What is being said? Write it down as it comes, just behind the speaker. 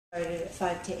Started at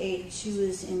 5 to 8, she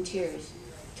was in tears,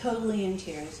 totally in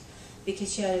tears,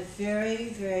 because she had a very,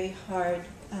 very hard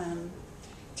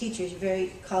teacher,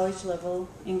 very college-level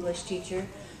English teacher,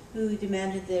 who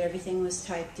demanded that everything was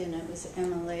typed in. It was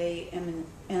MLA in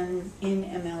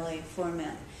MLA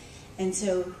format. And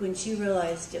so when she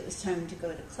realized it was time to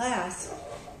go to class,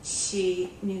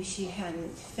 she knew she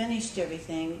hadn't finished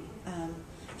everything.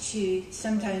 She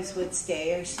sometimes would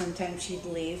stay, or sometimes she'd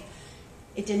leave.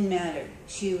 It didn't matter.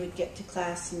 She would get to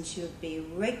class and she would be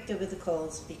raked over the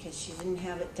coals because she didn't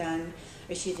have it done,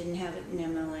 or she didn't have it in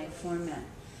MLA format.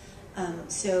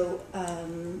 After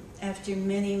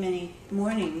many, many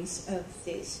mornings of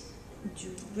these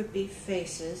drippy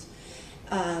faces,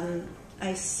 I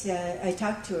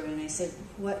talked to her and I said,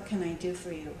 "What can I do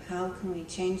for you? How can we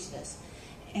change this?"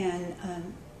 And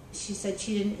she said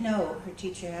she didn't know. Her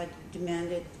teacher had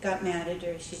got mad at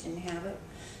her if she didn't have it,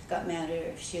 got mad at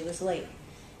her if she was late.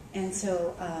 And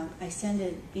so I sent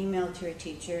an email to her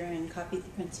teacher and copied the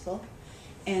principal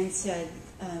and said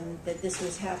that this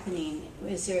was happening.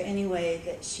 Was there any way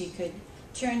that she could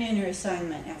turn in her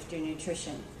assignment after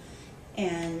nutrition?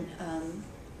 And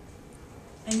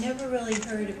I never really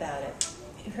heard about it.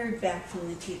 I heard back from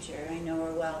the teacher. I know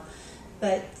her well.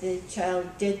 But the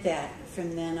child did that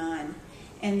from then on.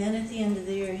 And then at the end of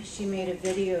the year, she made a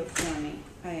video for me.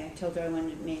 I told her I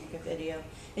wanted to make a video.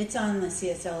 It's on the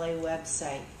CSLA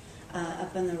website,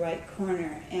 up in the right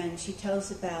corner. And she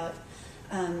tells about,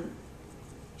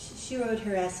 she wrote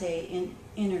her essay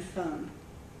in her phone.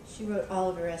 She wrote all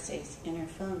of her essays in her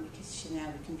phone because she didn't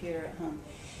have a computer at home.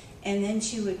 And then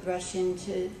she would rush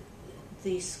into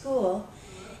the school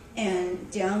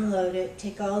and download it,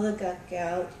 take all the guck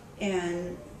out,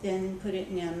 and then put it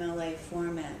in MLA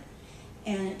format.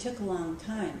 And it took a long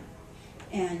time.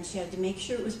 And she had to make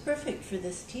sure it was perfect for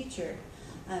this teacher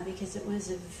because it was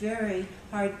a very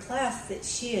hard class that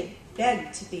she had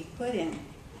begged to be put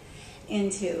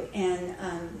into. And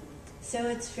so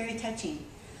it's very touching.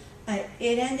 It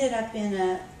ended up in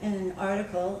an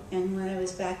article, and when I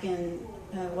was back in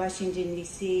Washington,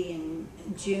 D.C. in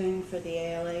June for the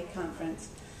ALA conference,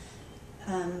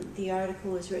 the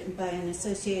article was written by an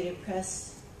Associated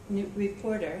Press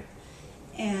reporter,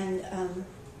 and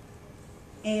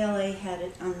ALA had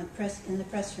it on in the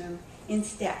press room in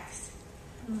stacks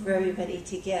for everybody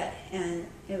to get, and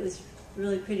it was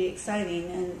really pretty exciting,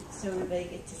 and so everybody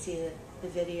get to see the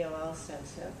video also.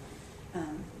 So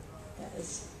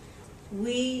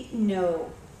we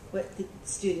know what the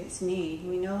students need.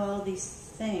 We know all these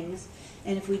things,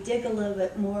 and if we dig a little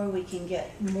bit more, we can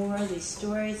get more of these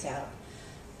stories out.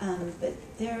 But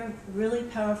they're really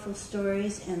powerful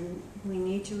stories, and we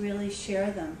need to really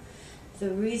share them. The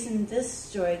reason this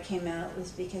story came out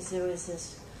was because there was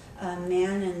this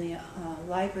man in the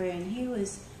library, and he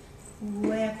was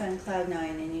way up on cloud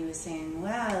nine, and he was saying,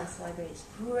 "Wow, this library is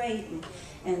great,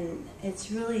 and it's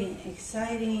really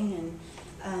exciting,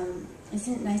 and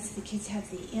isn't it nice the kids have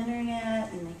the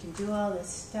internet, and they can do all this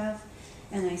stuff?"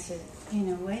 And I said,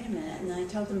 wait a minute. And I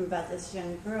told him about this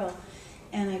young girl.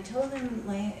 And I told him,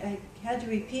 I had to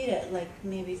repeat it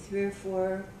maybe 3 or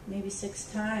 4, maybe 6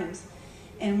 times.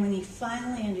 And when he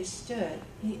finally understood,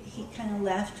 he kind of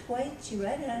laughed twice. She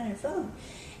read it on her phone.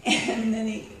 And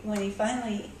then when he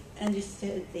finally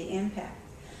understood the impact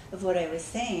of what I was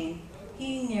saying,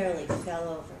 he nearly fell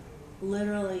over,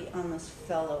 literally almost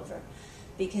fell over.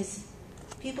 Because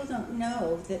people don't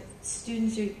know that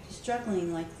students are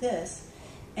struggling like this.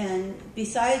 And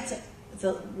besides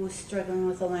was struggling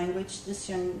with the language. This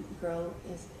young girl,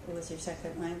 it was her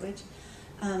second language.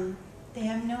 They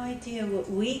have no idea what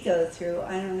we go through.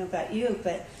 I don't know about you,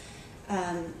 but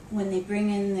when they bring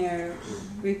in their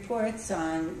reports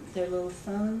on their little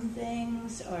phone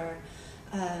things, or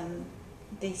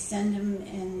they send them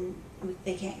and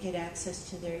they can't get access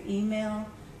to their email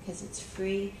because it's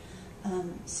free.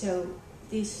 So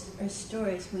these are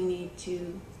stories we need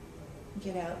to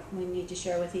get out. We need to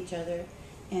share with each other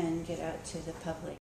and get out to the public.